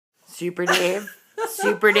Super Dave.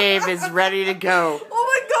 Super Dave is ready to go. Oh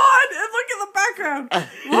my god! And look at the background.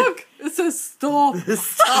 Look, it says stop.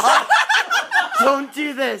 Stop. Don't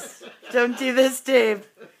do this. Don't do this, Dave.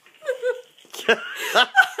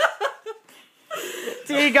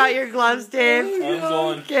 So you got your gloves, Dave? I'm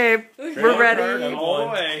going. Okay, we're ready. I'm all the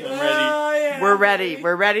way. I'm ready. Yeah. We're ready.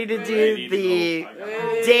 We're ready to do the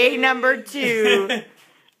day number 2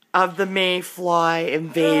 of the Mayfly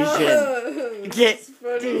invasion. Get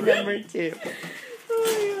day number 2.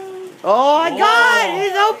 Oh my God!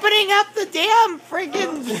 He's opening up the damn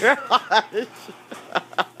friggin' garage.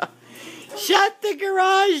 Shut the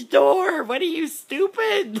garage door. What are you,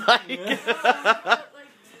 stupid? Like.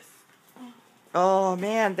 Oh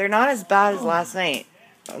man, they're not as bad as last night.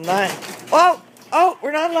 I'm not. Oh,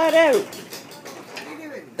 we're not allowed out.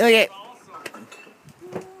 Okay.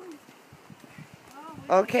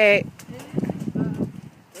 Okay.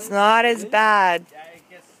 It's not as bad. Yeah, it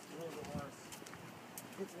gets a little bit worse.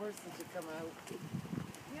 It's worse since you come out.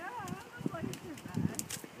 Yeah, I don't like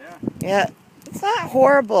it's bad. Yeah. It's not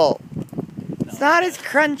horrible. It's not as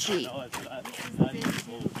crunchy. No, it's not even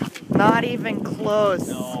close. Not even close.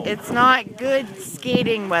 No. It's not good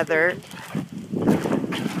skating weather.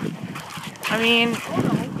 I mean,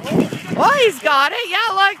 well, he's got it.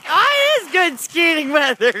 Yeah, look, it is good skating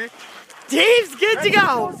weather. Dave's good to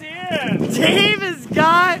go. Dave has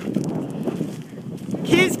got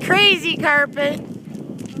his crazy carpet.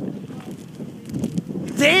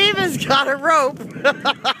 Dave has got a rope.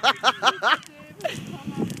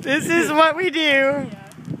 This is what we do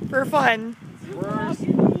for fun. Worst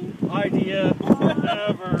idea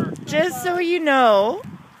ever. Just so you know,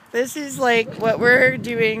 this is like what we're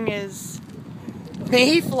doing is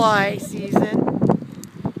Mayfly season.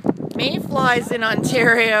 Mayflies in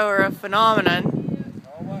Ontario are a phenomenon.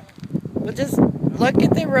 But just look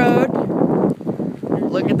at the road.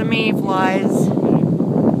 Look at the Mayflies.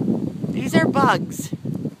 These are bugs.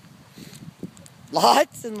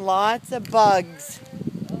 Lots and lots of bugs.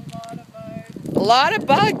 A lot of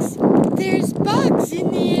bugs. There's bugs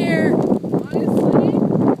in the air.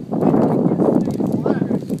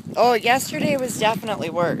 Oh, yesterday was definitely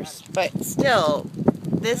worse. But still,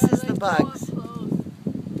 this is the bugs.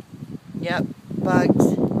 Yep,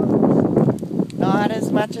 bugs. Not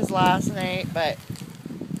as much as last night, but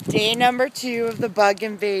day number 2 of the bug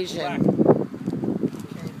invasion.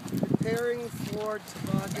 Preparing for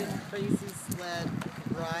toboggan crazy sled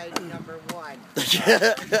ride number 1.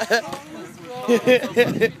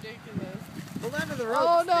 Pull under the rope.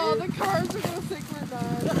 Oh no, the cars are gonna think we're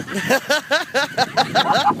done.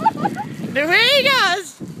 There he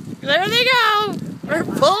goes. There they go. We're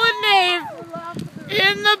pulling Dave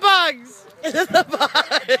in the bugs. In the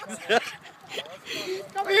bugs.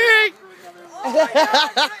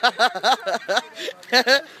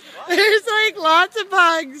 There's like lots of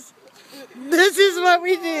bugs. This is what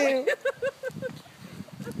we do.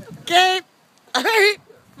 Okay. Alright.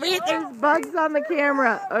 Wait, there's bugs on the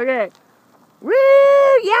camera. Okay. Woo!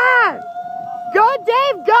 Yeah! Go,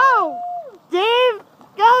 Dave! Go! Dave!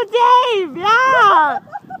 Go, Dave! Yeah!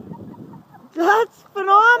 That's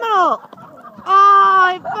phenomenal!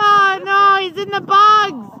 Oh, no, he's in the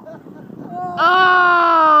bugs!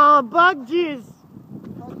 Oh, bug juice!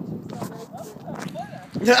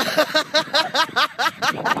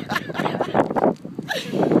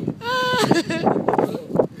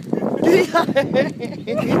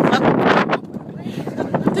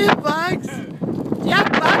 The bugs? Yeah,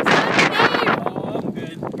 bugs on your name! Oh, I'm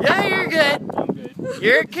good. Yeah, you're good. I'm good.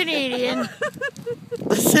 You're Canadian.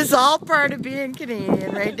 This is all part of being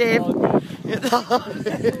Canadian, right, Dave?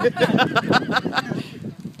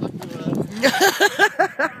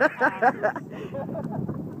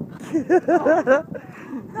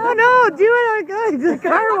 Oh no, do it good. The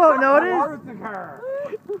car won't notice. The car.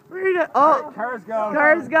 Oh, Car's gone.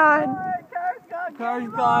 car's gone. Car's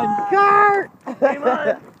gone. Car!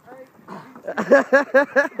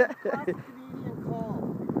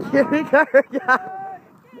 Give me car, yeah.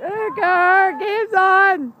 There, car, game's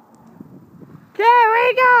on. Okay, away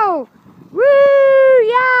we go. Woo,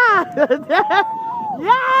 yeah.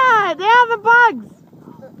 Yeah, down the bugs.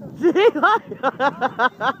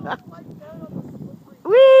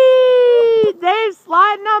 Whee! Dave's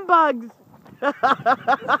sliding on bugs.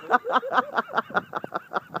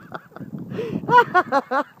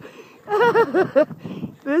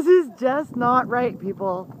 This is just not right,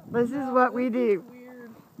 people. This is what we do.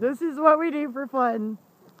 This is what we do for fun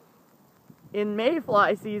in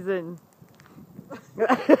Mayfly season.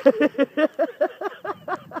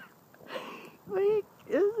 Like,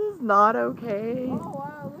 this is not okay. Oh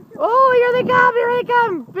wow, look at Oh, here they come! Here they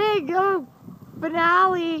come! Big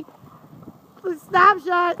finale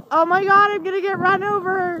Snapshot. Oh my god, I'm gonna get run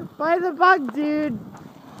over by the bug, dude.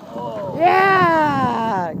 Oh.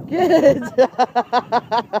 Yeah, good.